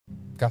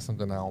got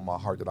something on my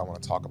heart that I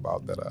want to talk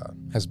about that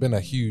has been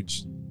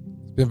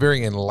been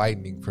very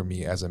enlightening for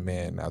me as a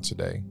man now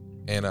today.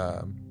 And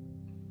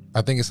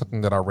I think it's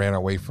something that I ran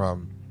away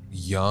from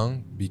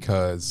young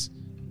because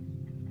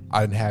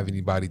I didn't have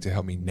anybody to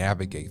help me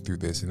navigate through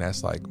this. And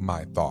that's like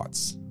my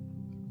thoughts,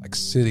 like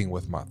sitting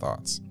with my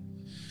thoughts.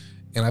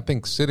 And I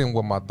think sitting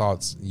with my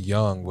thoughts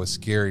young was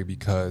scary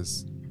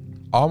because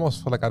I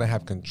almost felt like I didn't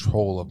have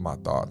control of my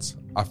thoughts.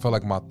 I felt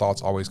like my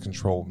thoughts always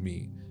controlled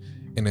me.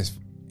 And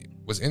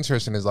what's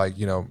interesting is like,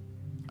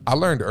 I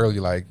learned early,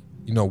 like,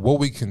 what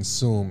we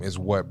consume is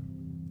what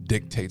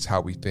dictates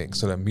how we think.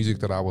 So the music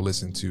that I would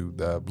listen to,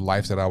 the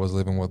life that I was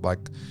living with,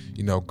 like,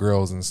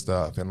 girls and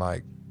stuff, and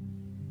like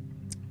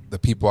the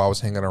people I was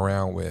hanging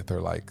around with,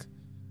 or like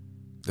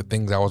the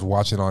things I was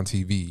watching on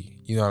TV,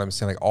 you know what I'm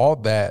saying? Like all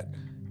that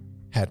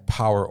had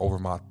power over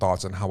my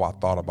thoughts and how I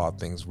thought about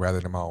things rather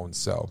than my own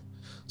self.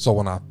 So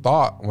when I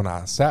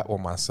sat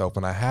with myself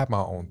and I had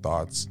my own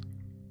thoughts,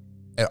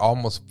 it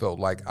almost felt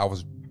like I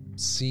was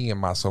seeing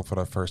myself for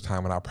the first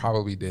time, and I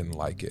probably didn't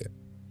like it.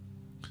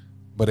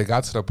 But it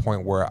got to the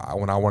point where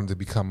when I wanted to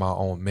become my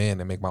own man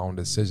and make my own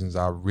decisions,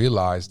 I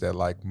realized that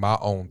like my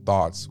own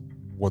thoughts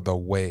were the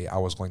way I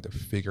was going to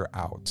figure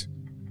out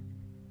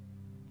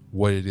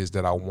what it is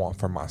that I want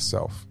for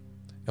myself.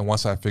 And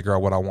once I figure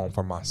out what I want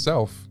for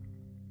myself,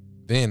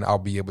 then I'll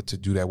be able to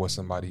do that with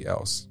somebody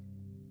else.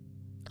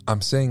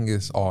 I'm saying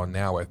this all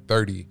now at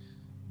 30,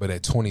 but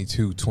at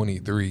 22,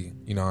 23,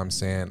 you know what I'm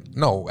saying?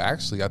 No,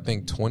 actually, I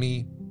think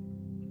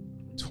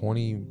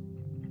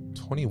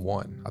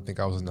 21, I think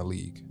I was in the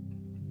league.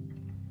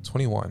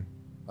 21,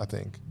 I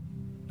think.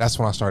 That's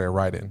when I started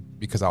writing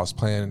because I was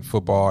playing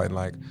football and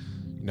like,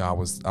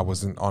 I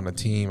wasn't on the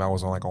team. I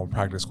was on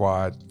practice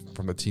squad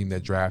from the team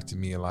that drafted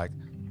me, and like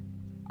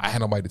I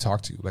had nobody to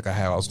talk to. Like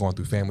I was going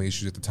through family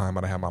issues at the time.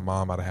 I didn't have my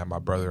mom. I didn't have my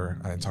brother.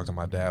 I didn't talk to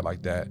my dad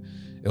like that.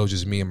 It was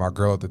just me and my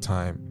girl at the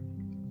time.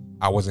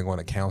 I wasn't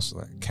going to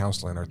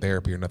counseling or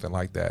therapy or nothing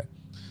like that.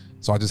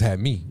 So I just had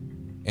me,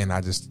 and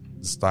I just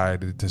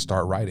decided to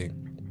start writing.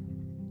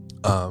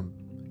 And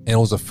it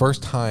was the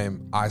first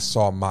time I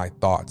saw my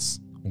thoughts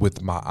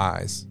with my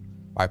eyes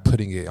by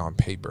putting it on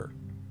paper.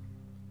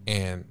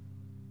 And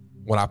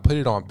when I put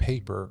it on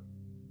paper,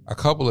 a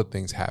couple of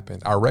things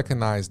happened. I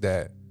recognized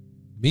that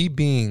me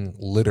being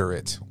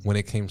literate when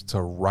it came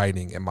to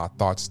writing and my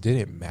thoughts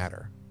didn't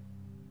matter.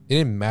 It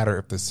didn't matter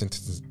if the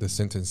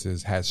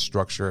sentences had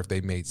structure, if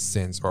they made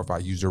sense, or if I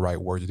used the right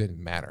words. It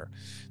didn't matter.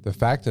 The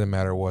fact of the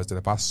matter was that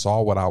if I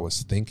saw what I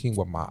was thinking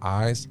with my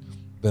eyes,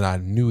 then I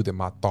knew that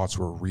my thoughts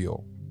were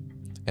real.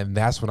 And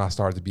that's when I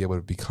started to be able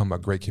to become a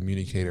great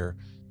communicator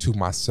to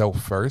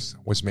myself first,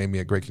 which made me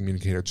a great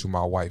communicator to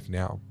my wife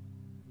now.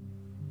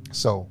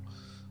 So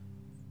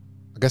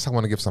I guess I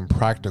want to give some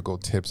practical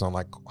tips on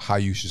like how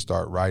you should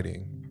start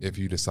writing if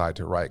you decide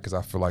to write, because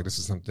I feel like this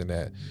is something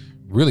that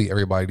really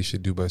everybody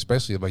should do, but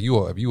especially if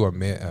you are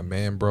a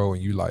man, bro,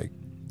 and you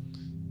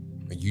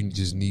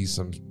just need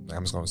some,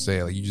 I'm just gonna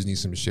say, like, you just need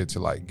some shit to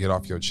like get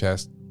off your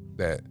chest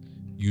that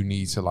you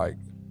need to like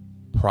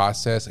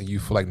process, and you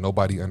feel like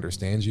nobody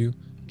understands you.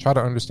 Try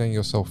to understand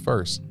yourself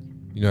first.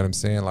 You know what I'm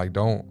saying? Like,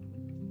 don't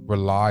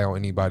rely on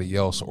anybody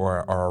else or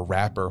a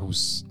rapper who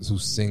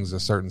sings a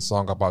certain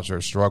song about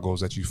your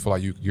struggles that you feel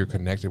like you're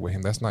connected with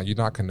him. You're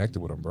not connected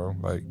with him, bro.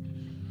 Like,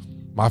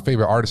 my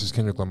favorite artist is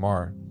Kendrick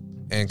Lamar,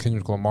 and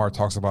Kendrick Lamar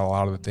talks about a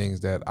lot of the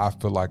things that I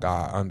feel like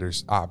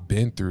I've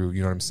been through,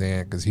 you know what I'm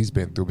saying? Because he's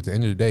been through, but at the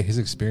end of the day, his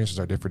experiences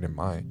are different than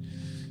mine.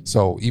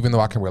 So even though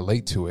I can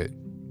relate to it,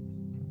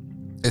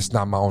 it's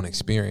not my own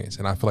experience.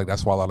 And I feel like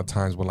that's why a lot of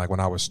times when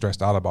I was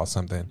stressed out about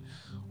something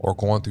or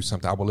going through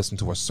something, I would listen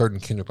to a certain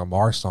Kendrick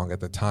Lamar song at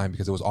the time,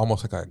 because it was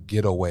almost like a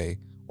getaway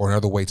or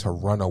another way to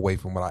run away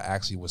from what I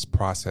actually was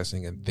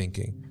processing and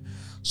thinking.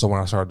 So when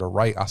I started to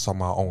write, I saw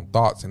my own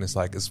thoughts, and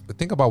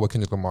think about what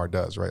Kendrick Lamar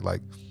does, right?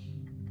 Like,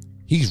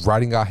 he's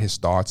writing out his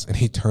thoughts and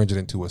he turns it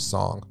into a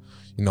song.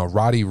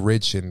 Roddy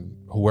Ricch and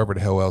whoever the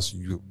hell else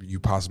you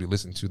possibly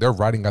listen to, they're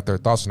writing out their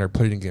thoughts and they're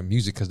putting it in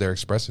music because they're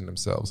expressing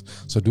themselves.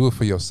 So do it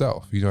for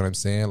yourself. You know what I'm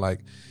saying? Like,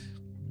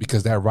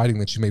 because that writing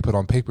that you may put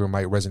on paper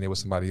might resonate with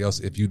somebody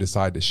else if you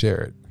decide to share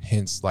it.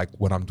 Hence, like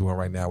what I'm doing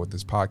right now with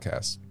this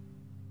podcast.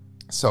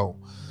 So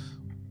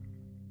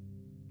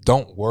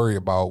don't worry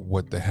about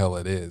what the hell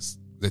it is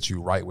that you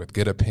write with.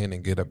 Get a pen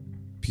and get a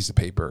piece of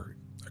paper,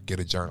 or get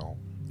a journal,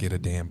 get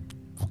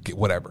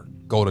whatever.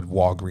 Go to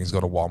Walgreens, go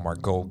to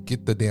Walmart, go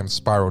get the damn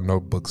spiral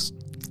notebooks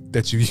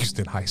that you used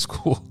in high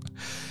school.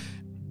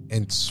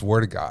 And swear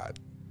to God,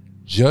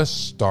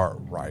 just start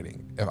writing.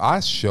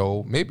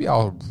 Maybe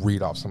I'll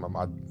read off some of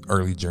my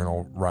early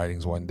journal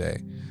writings one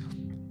day.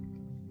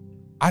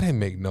 I didn't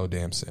make no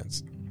damn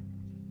sense.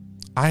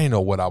 I didn't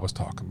know what I was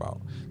talking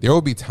about. There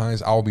will be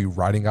times I'll be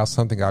writing out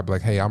something, I'll be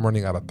like, hey, I'm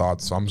running out of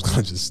thoughts, so I'm just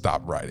going to just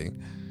stop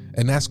writing.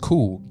 And that's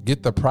cool.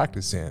 Get the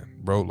practice in,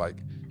 bro. Like,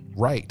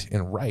 write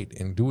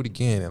and do it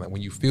again. And like,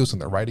 when you feel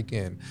something, write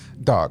again.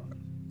 Dog,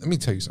 let me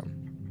tell you something.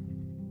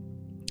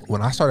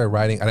 When I started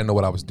writing, I didn't know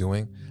what I was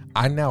doing.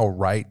 I now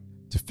write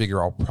to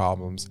figure out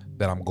problems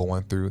that I'm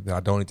going through that I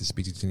don't need to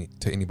speak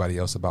to anybody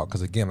else about.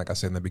 Because again, like I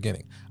said in the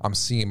beginning, I'm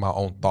seeing my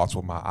own thoughts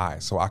with my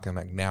eyes, so I can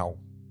like now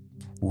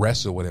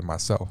wrestle with it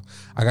myself.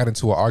 I got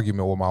into an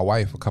argument with my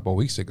wife a couple of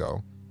weeks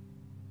ago.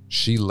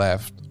 She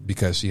left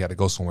because she had to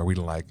go somewhere. We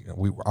didn't like.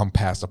 I'm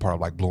past the part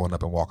of like blowing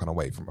up and walking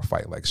away from a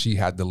fight. Like she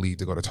had to leave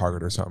to go to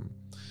Target or something.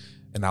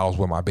 And I was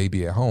with my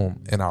baby at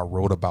home, and I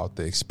wrote about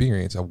the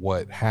experience of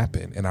what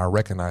happened, and I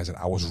recognized that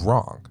I was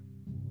wrong,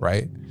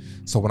 right?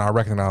 So when I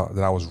recognized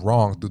that I was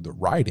wrong through the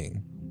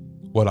writing,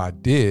 what I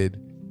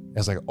did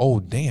is like,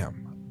 oh,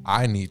 damn,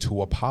 I need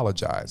to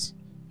apologize.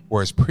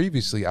 Whereas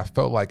previously, I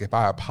felt like if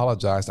I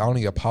apologized, I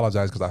only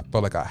apologized because I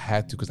felt like I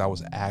had to because I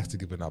was asked to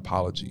give an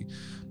apology.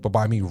 But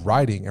by me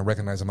writing and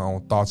recognizing my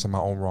own thoughts and my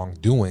own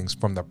wrongdoings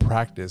from the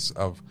practice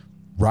of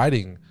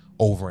writing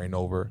over and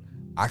over,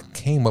 I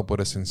came up with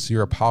a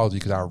sincere apology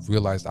because I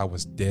realized I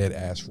was dead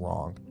ass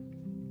wrong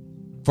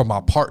for my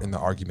part in the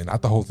argument,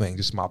 not the whole thing,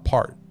 just my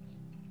part.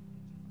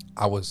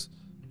 I was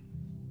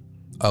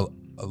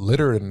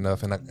literate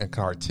enough and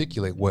could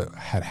articulate what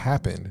had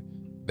happened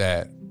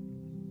that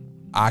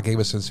I gave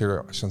a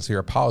sincere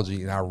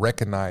apology, and I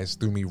recognized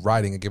through me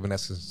writing and giving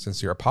that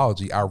sincere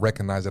apology, I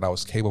recognized that I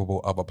was capable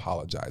of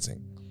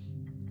apologizing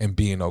and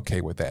being okay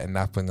with that and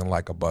not feeling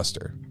like a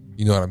buster.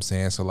 You know what I'm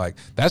saying? So like,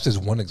 that's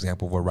just one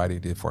example of what writing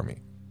did for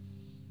me.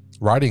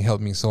 Writing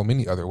helped me in so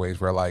many other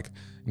ways where like,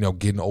 you know,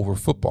 getting over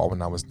football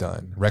when I was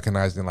done,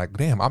 recognizing like,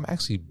 damn, I'm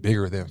actually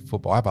bigger than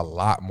football. I have a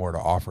lot more to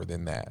offer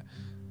than that.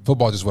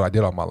 Football is just what I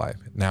did all my life.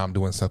 Now I'm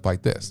doing stuff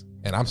like this,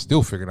 and I'm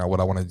still figuring out what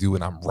I want to do,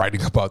 and I'm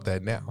writing about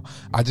that now.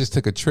 I just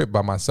took a trip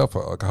by myself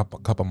a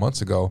couple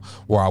months ago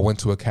where I went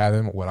to a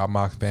cabin without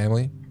my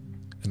family,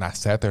 and I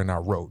sat there and I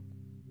wrote.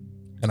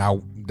 And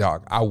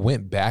I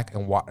went back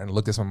and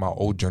looked at some of my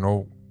old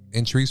journal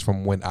entries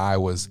from when I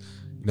was,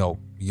 you know,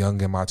 young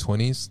in my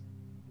 20s.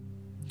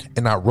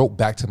 And I wrote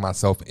back to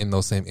myself in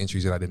those same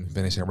entries that I didn't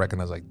finish and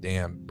recognized like,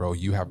 damn, bro,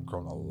 you have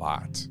grown a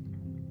lot.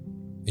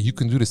 And you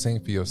can do the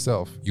same for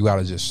yourself. You got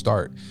to just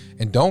start.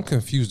 And don't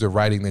confuse the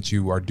writing that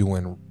you are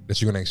doing,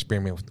 that you're going to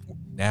experiment with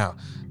now.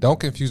 Don't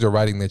confuse the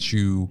writing that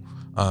you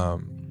are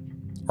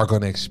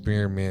going to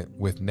experiment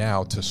with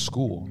now to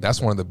school.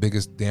 That's one of the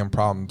biggest damn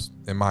problems,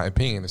 in my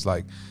opinion. It's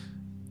like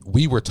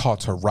we were taught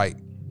to write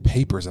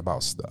papers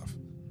about stuff.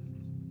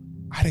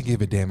 I didn't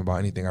give a damn about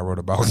anything I wrote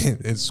about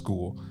in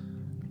school.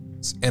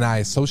 And I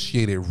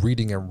associated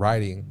reading and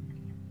writing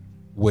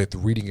with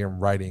reading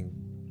and writing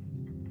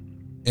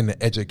in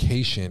the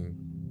education,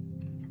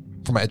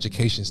 from an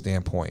education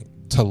standpoint,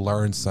 to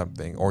learn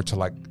something or to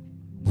like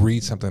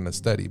read something to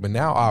study. But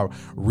now I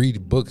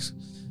read books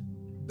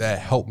that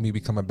help me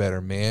become a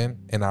better man,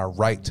 and I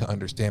write to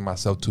understand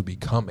myself to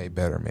become a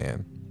better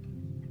man.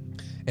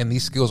 And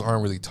these skills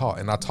aren't really taught,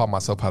 and I taught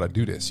myself how to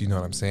do this, you know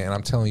what I'm saying? And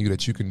I'm telling you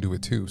that you can do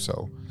it too.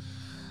 So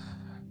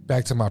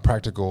back to my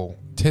practical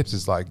tips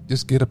is like,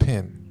 just get a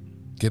pen.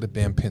 Get a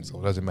damn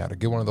pencil. It doesn't matter.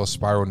 Get one of those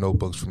spiral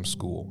notebooks from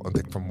school, I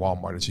think from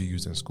Walmart that you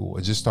use in school,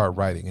 and just start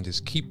writing and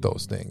just keep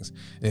those things.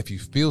 And if you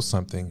feel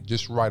something,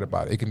 just write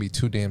about it. It can be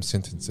 2 damn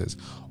sentences.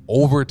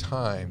 Over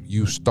time,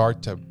 you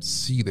start to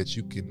see that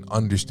you can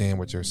understand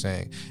what you're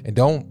saying. And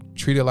don't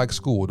treat it like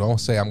school. Don't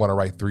say, I'm going to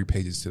write 3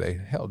 pages today.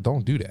 Hell,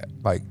 don't do that.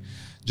 Like,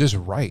 just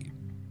write.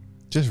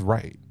 Just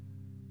write.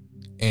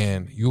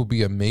 And you'll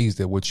be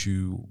amazed at what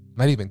you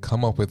not even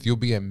come up with. You'll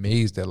be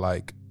amazed at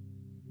like,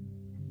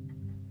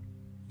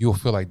 you'll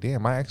feel like,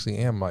 damn, I actually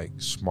am like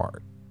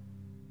smart.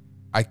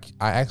 I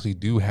actually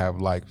do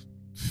have like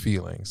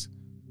feelings.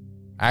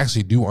 I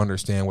actually do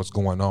understand what's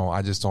going on.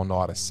 I just don't know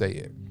how to say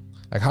it.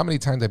 Like, how many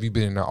times have you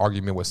been in an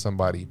argument with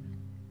somebody,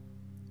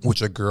 with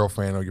your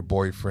girlfriend or your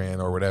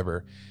boyfriend or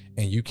whatever,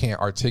 and you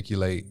can't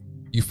articulate,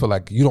 you feel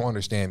like you don't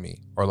understand me,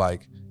 or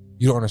like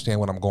you don't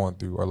understand what I'm going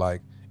through, or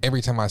like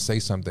every time I say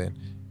something,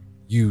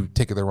 you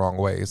take it the wrong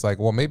way. It's like,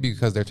 well, maybe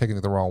because they're taking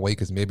it the wrong way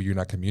because maybe you're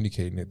not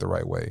communicating it the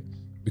right way,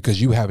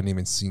 because you haven't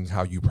even seen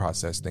how you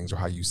process things or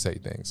how you say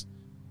things.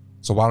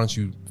 So why don't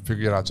you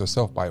figure it out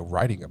yourself by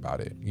writing about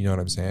it? You know what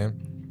I'm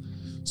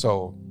saying?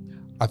 So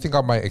I think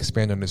I might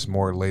expand on this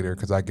more later,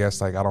 because I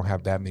guess like I don't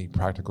have that many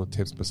practical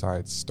tips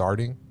besides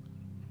starting.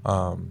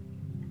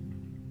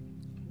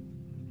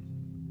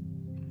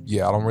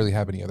 Yeah, I don't really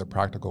have any other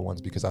practical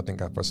ones because I think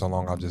that for so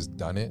long I've just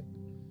done it.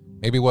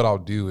 Maybe what I'll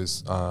do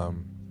is,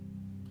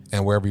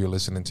 and wherever you're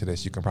listening to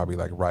this, you can probably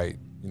like write,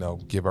 you know,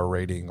 give a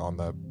rating on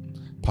the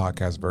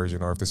podcast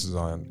version, or if this is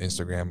on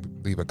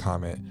Instagram, leave a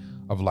comment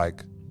of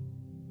like,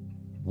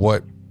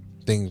 what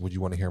things would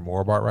you want to hear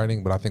more about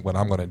writing? But I think what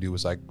I'm going to do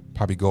is like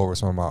probably go over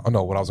some of my,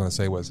 what I was going to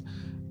say was,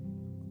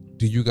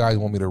 do you guys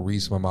want me to read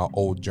some of my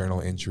old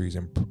journal entries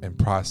and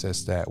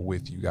process that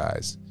with you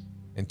guys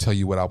and tell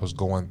you what I was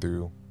going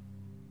through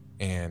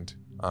and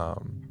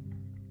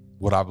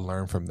what I've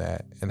learned from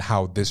that and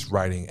how this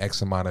writing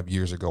X amount of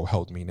years ago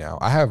helped me now?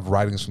 I have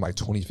writings from like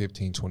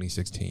 2015,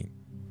 2016.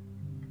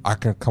 I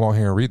can come on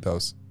here and read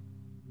those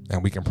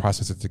and we can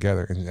process it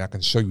together, and I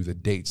can show you the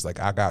dates. Like,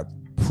 I got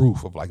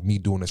proof of like me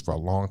doing this for a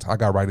long time. I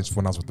got writings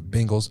when I was with the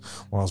Bengals,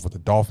 when I was with the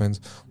Dolphins,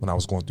 when I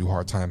was going through a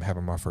hard time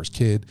having my first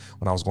kid,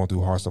 when I was going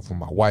through hard stuff with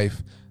my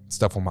wife,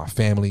 stuff with my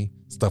family,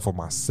 stuff with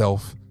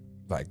myself.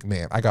 Like,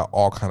 man, I got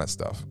all kind of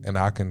stuff, and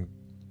I can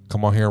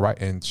come on here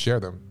and share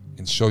them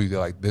and show you that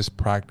like this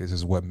practice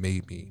is what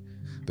made me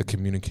the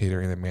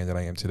communicator and the man that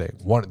I am today.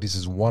 This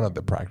is one of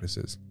the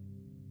practices,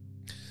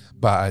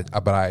 but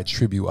I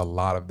attribute a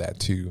lot of that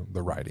to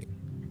the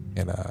writing,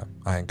 and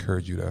I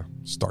encourage you to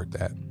start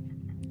that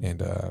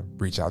and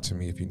reach out to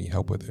me if you need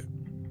help with it.